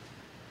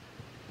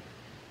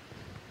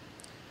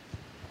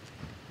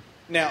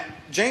 Now,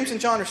 James and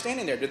John are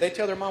standing there. Did they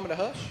tell their mama to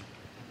hush?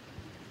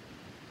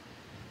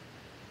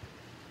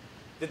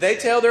 Did they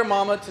tell their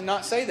mama to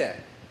not say that?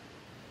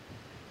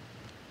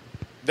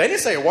 They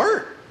didn't say a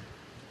word.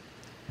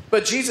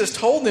 But Jesus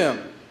told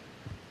the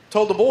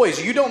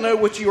boys, you don't know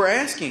what you are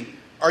asking.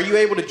 Are you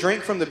able to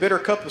drink from the bitter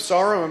cup of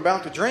sorrow I'm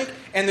about to drink?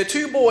 And the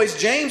two boys,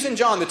 James and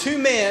John, the two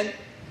men,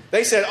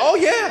 they said, oh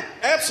yeah,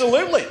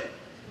 absolutely.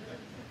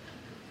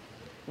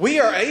 We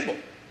are able.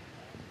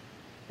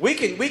 We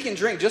can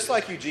drink just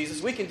like you,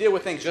 Jesus. We can deal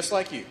with things just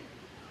like you.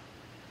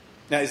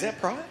 Now, is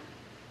that pride?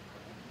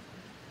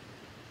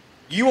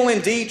 You will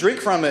indeed drink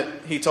from it,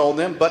 he told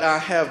them, but I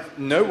have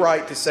no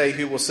right to say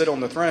who will sit on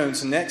the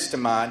thrones next to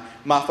mine.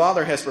 My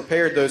Father has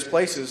prepared those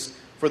places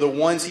for the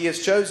ones he has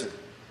chosen.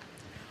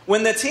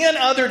 When the 10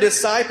 other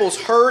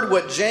disciples heard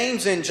what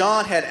James and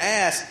John had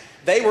asked,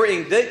 they were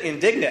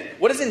indignant.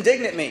 What does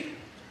indignant mean?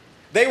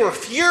 They were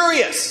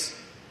furious.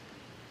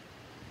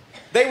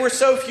 They were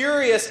so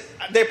furious,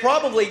 they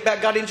probably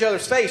got in each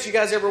other's face. You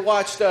guys ever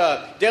watched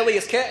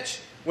Deadliest Catch?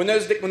 When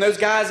those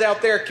guys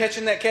out there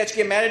catching that catch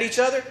get mad at each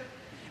other?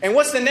 And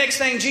what's the next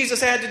thing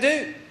Jesus had to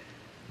do?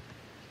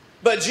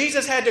 But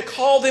Jesus had to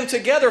call them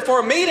together for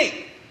a meeting.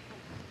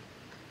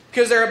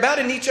 Because they're about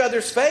in each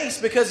other's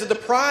face because of the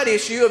pride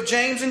issue of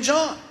James and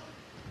John.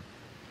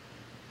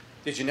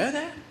 Did you know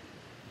that?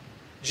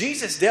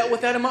 Jesus dealt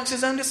with that amongst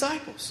his own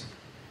disciples.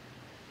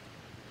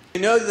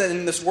 You know that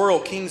in this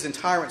world, kings and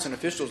tyrants and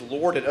officials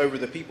lord it over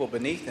the people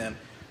beneath them.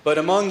 But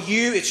among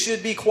you, it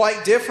should be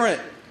quite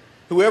different.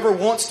 Whoever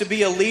wants to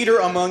be a leader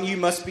among you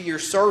must be your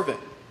servant.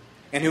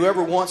 And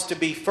whoever wants to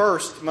be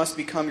first must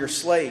become your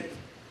slave.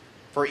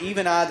 For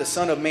even I, the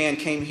Son of Man,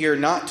 came here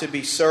not to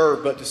be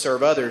served, but to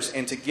serve others,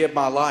 and to give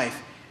my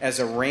life as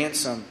a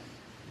ransom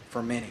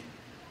for many.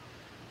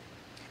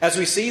 As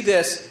we see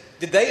this,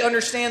 did they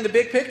understand the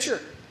big picture?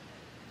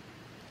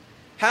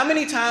 How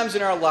many times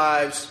in our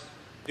lives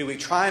do we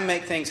try and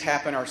make things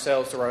happen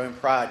ourselves through our own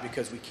pride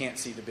because we can't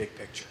see the big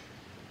picture?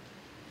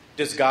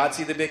 Does God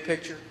see the big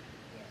picture?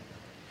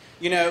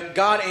 You know,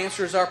 God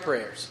answers our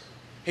prayers.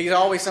 He's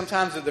always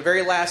sometimes at the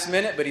very last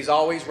minute, but he's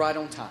always right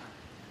on time.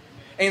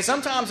 And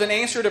sometimes an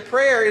answer to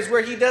prayer is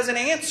where he doesn't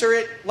answer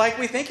it like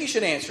we think he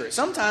should answer it.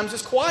 Sometimes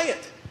it's quiet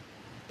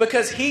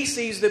because he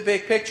sees the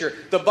big picture.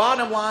 The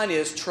bottom line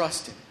is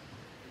trust him.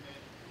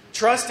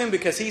 Trust Him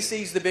because He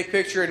sees the big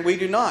picture and we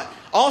do not.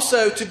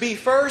 Also, to be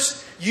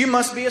first, you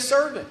must be a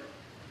servant.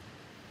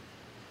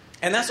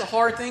 And that's a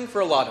hard thing for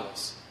a lot of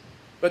us.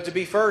 But to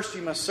be first,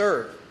 you must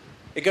serve.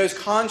 It goes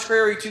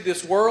contrary to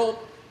this world,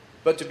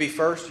 but to be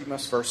first, you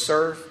must first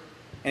serve.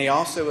 And He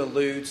also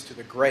alludes to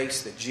the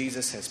grace that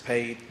Jesus has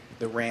paid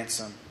the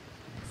ransom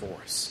for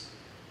us.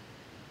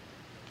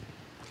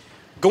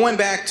 Going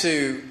back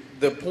to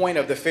the point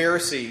of the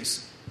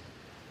Pharisees,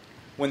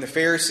 when the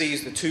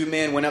Pharisees, the two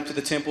men, went up to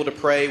the temple to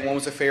pray, one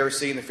was a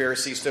Pharisee, and the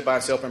Pharisee stood by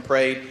himself and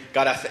prayed,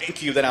 God, I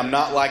thank you that I'm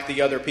not like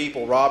the other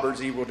people,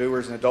 robbers,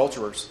 evildoers, and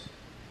adulterers.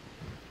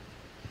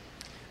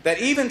 That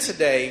even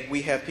today,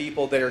 we have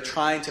people that are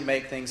trying to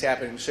make things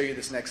happen. I'll show you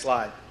this next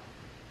slide.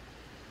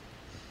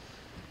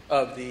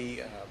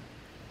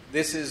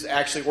 This is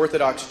actually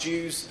Orthodox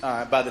Jews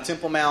by the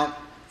Temple Mount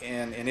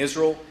in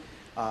Israel.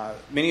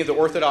 Many of the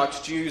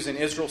Orthodox Jews in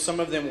Israel, some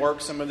of them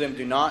work, some of them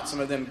do not.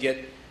 Some of them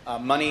get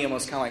money,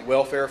 almost kind of like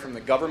welfare from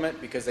the government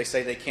because they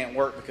say they can't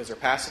work because they're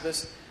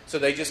pacifists. So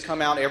they just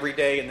come out every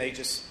day and they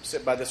just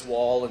sit by this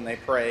wall and they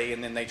pray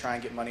and then they try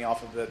and get money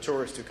off of the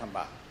tourists who come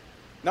by.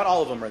 Not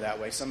all of them are that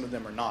way. Some of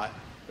them are not.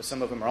 But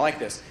some of them are like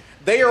this.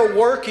 They are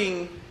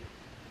working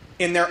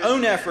in their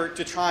own effort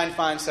to try and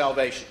find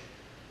salvation.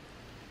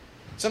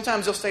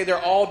 Sometimes they'll stay there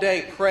all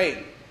day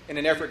praying in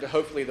an effort to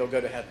hopefully they'll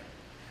go to heaven.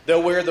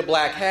 They'll wear the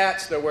black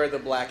hats. They'll wear the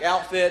black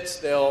outfits.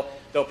 They'll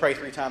pray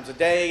 3 times a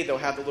day. They'll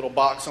have the little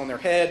box on their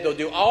head. They'll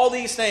do all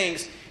these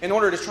things in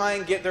order to try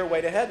and get their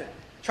way to heaven.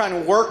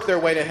 Trying to work their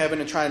way to heaven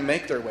and try and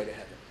make their way to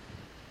heaven.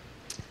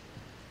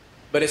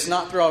 But it's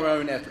not through our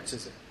own efforts,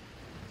 is it?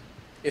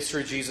 It's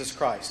through Jesus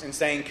Christ and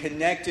staying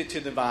connected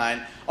to the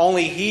vine.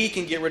 Only He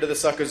can get rid of the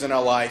suckers in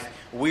our life.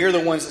 We're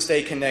the ones that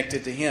stay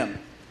connected to Him.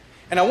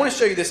 And I want to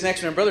show you this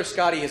next one. Brother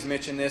Scotty has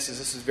mentioned this, as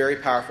this is very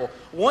powerful.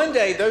 One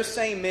day, those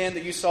same men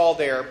that you saw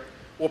there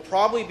will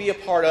probably be a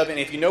part of, and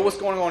if you know what's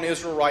going on in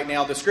Israel right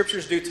now, the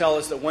Scriptures do tell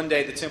us that one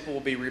day the temple will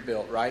be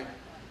rebuilt, right?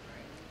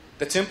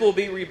 The temple will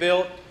be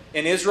rebuilt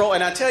in Israel.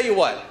 And I tell you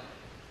what,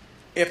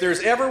 if there's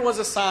ever was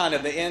a sign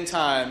of the end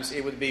times,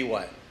 it would be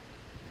what?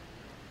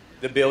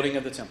 The building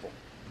of the temple.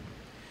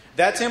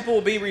 That temple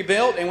will be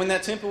rebuilt, and when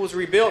that temple was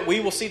rebuilt, we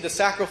will see the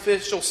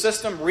sacrificial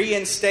system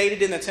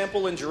reinstated in the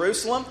temple in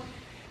Jerusalem.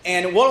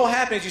 And what will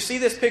happen is you see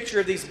this picture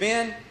of these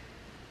men,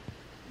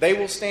 they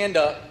will stand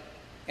up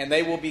and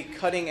they will be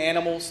cutting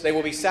animals. They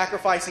will be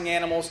sacrificing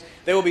animals.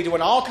 They will be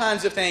doing all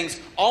kinds of things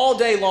all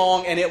day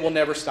long, and it will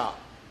never stop.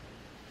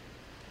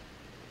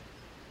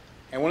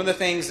 And one of the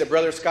things that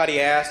Brother Scotty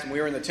asked, and we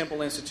were in the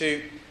Temple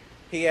Institute,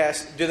 he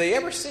asked, do they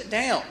ever sit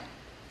down?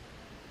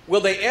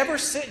 Will they ever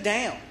sit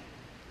down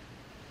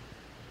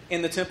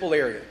in the temple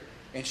area?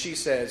 And she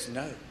says,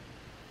 no,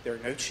 there are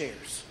no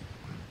chairs.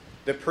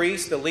 The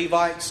priests, the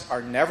Levites,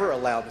 are never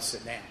allowed to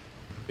sit down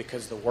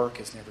because the work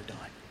is never done.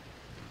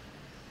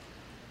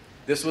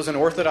 This was an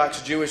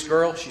Orthodox Jewish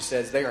girl. She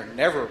says they will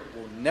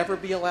never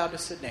be allowed to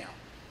sit down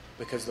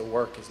because the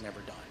work is never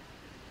done.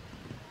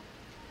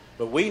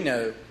 But we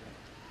know,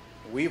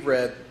 we've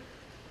read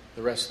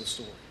the rest of the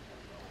story.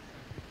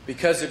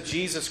 Because of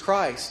Jesus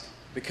Christ,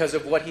 because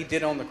of what He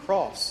did on the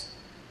cross,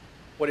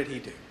 what did He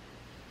do?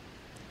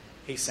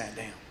 He sat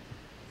down.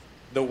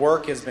 The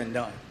work has been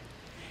done.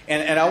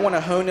 And I want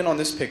to hone in on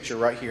this picture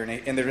right here. And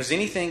if there's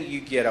anything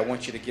you get, I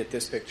want you to get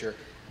this picture.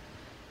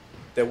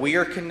 That we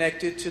are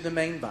connected to the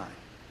main vine.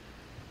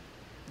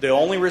 The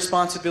only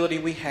responsibility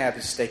we have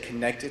is to stay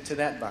connected to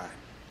that vine.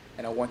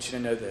 And I want you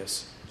to know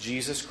this.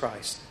 Jesus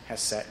Christ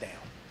has sat down.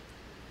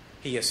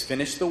 He has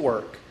finished the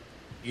work.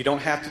 You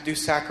don't have to do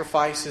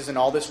sacrifices and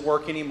all this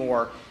work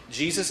anymore.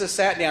 Jesus has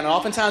sat down. And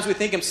oftentimes we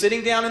think Him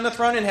sitting down in the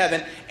throne in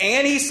heaven.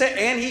 And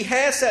He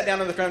has sat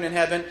down on the throne in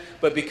heaven.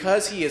 But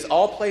because He is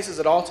all places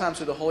at all times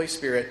through the Holy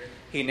Spirit,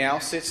 He now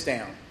sits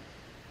down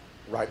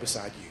right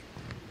beside you.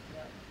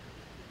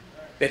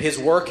 That His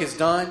work is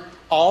done.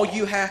 All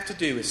you have to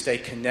do is stay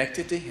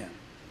connected to Him.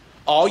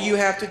 All you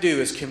have to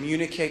do is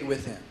communicate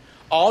with Him.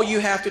 All you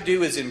have to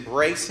do is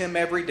embrace Him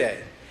every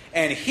day.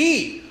 And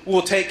He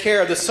will take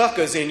care of the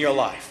suckers in your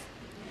life.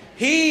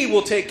 He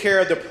will take care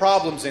of the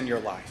problems in your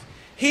life.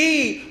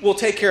 He will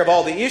take care of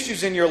all the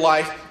issues in your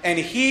life, and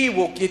He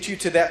will get you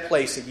to that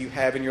place that you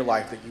have in your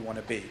life that you want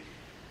to be,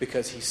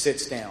 because He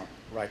sits down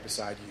right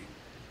beside you.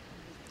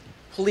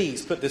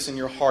 Please put this in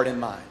your heart and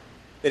mind,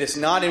 that it's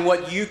not in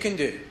what you can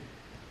do.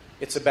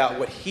 It's about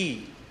what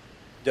He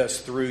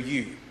does through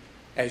you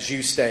as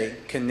you stay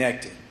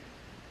connected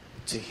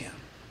to Him.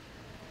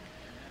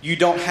 You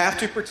don't have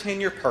to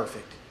pretend you're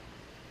perfect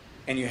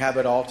and you have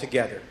it all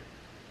together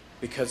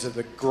because of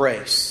the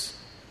grace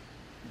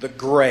of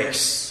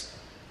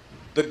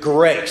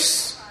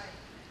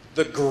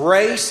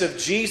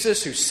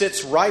Jesus who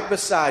sits right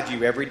beside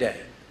you every day.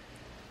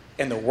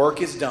 And the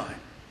work is done.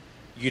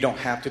 You don't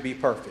have to be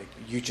perfect.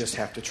 You just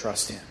have to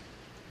trust Him.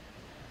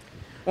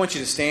 I want you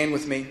to stand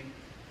with me.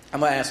 I'm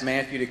going to ask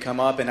Matthew to come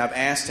up, and I've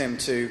asked him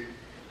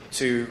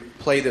to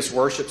play this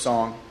worship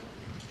song.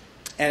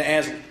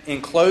 And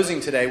in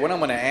closing today, what I'm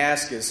going to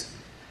ask is,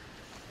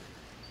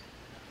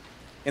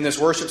 in this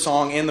worship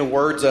song, in the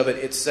words of it,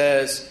 it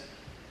says,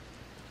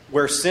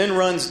 where sin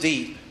runs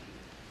deep,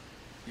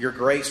 your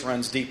grace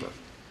runs deeper.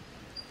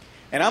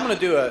 And I'm going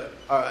to do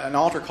an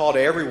altar call to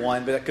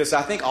everyone, because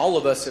I think all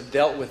of us have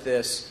dealt with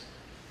this,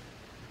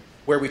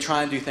 where we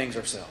try and do things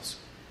ourselves.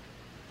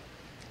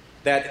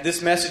 That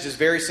this message is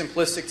very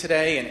simplistic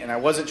today, and I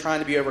wasn't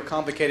trying to be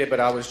overcomplicated, but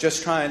I was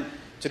just trying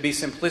to be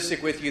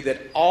simplistic with you, that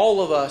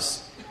all of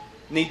us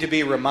need to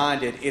be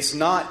reminded it's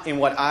not in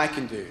what I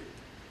can do.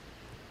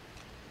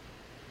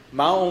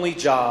 My only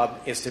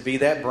job is to be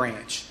that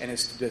branch, and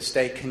it's to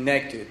stay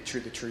connected to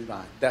the true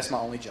vine. That's my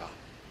only job.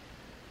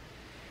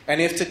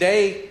 And if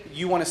today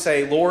you want to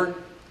say, Lord,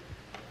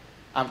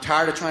 I'm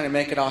tired of trying to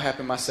make it all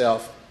happen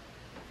myself,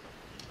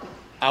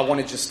 I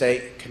want to just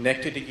stay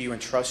connected to you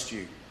and trust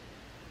you.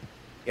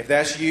 If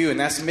that's you and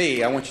that's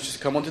me, I want you to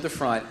just come onto the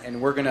front,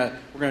 and we're gonna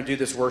do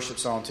this worship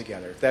song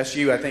together. If that's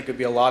you, I think there'd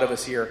be a lot of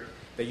us here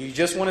that you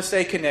just want to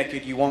stay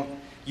connected. You want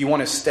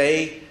to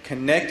stay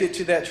connected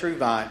to that true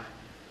vine.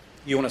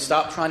 You want to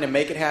stop trying to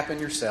make it happen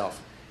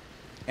yourself.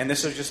 And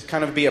this will just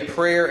kind of be a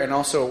prayer and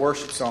also a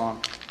worship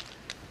song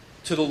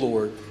to the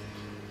Lord.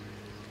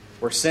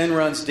 Where sin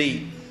runs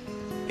deep,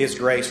 His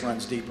grace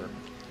runs deeper.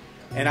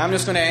 And I'm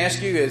just going to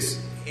ask you, as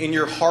in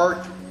your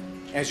heart,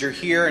 as you're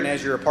here and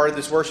as you're a part of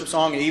this worship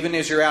song, and even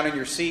as you're out in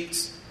your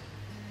seats,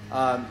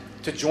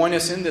 to join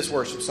us in this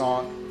worship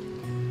song.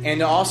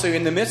 And also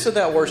in the midst of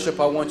that worship,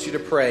 I want you to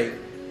pray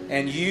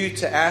and you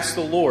to ask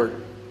the Lord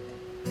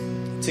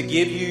to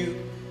give you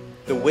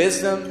the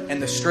wisdom and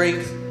the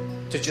strength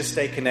to just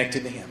stay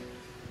connected to Him.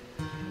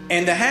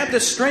 And to have the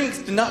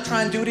strength to not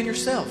try and do it in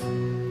yourself.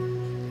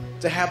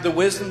 To have the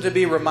wisdom to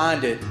be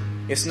reminded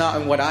it's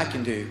not in what I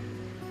can do,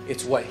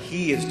 it's what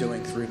He is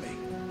doing through me.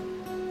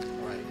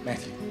 All right,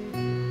 Matthew.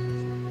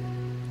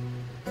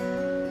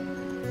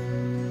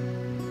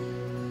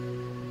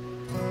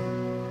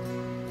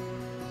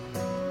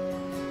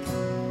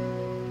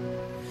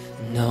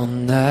 And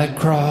on that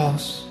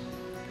cross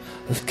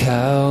of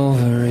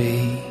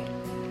Calvary,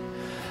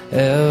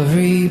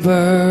 every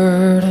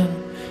burden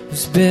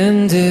has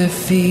been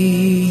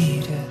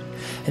defeated,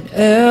 and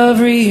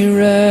every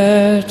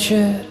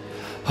wretched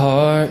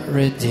heart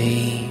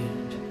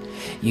redeemed.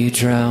 You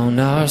drown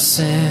our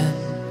sin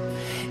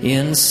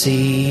in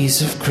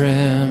seas of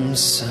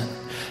crimson,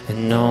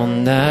 and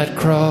on that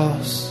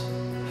cross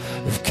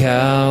of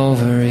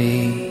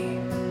Calvary,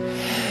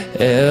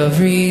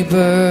 every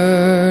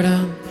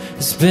burden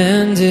has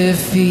been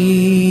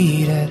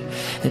defeated,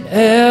 and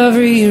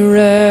every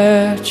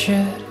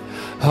wretched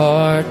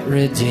heart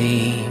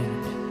redeemed.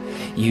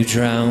 You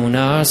drown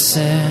our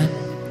sin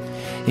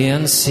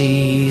in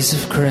seas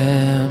of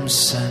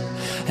crimson,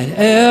 and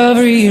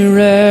every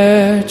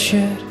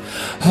wretched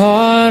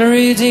heart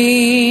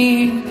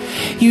redeemed.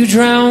 You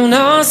drown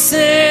our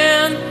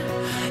sin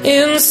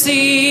in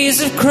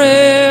seas of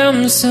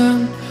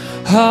crimson.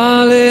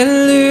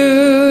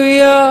 Hallelujah.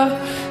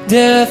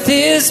 Death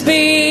is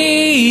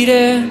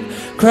beaten,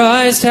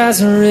 Christ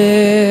has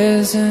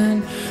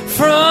risen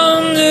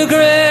from the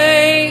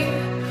grave.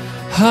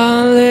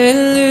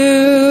 Hallelujah.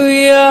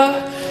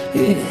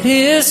 It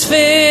is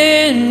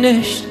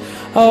finished,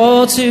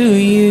 all to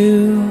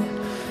you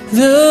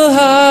the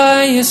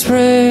highest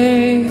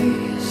praise.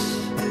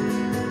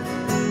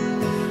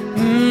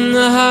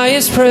 The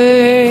highest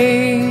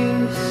praise.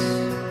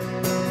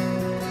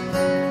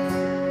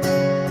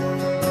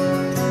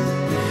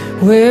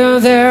 Where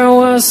there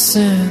was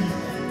sin,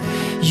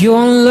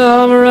 your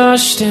love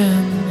rushed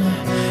in.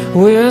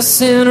 Where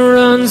sin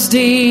runs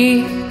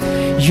deep,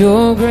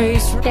 your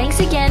grace.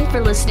 Thanks again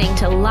for listening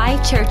to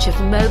Life Church of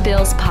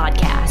Mobile's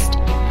podcast.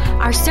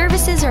 Our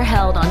services are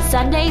held on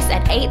Sundays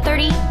at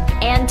 8:30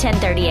 and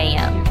 10:30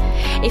 a.m.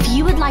 If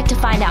you would like to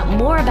find out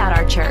more about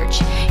our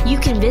church, you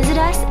can visit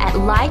us at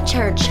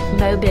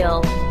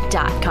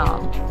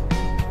lifechurchmobile.com.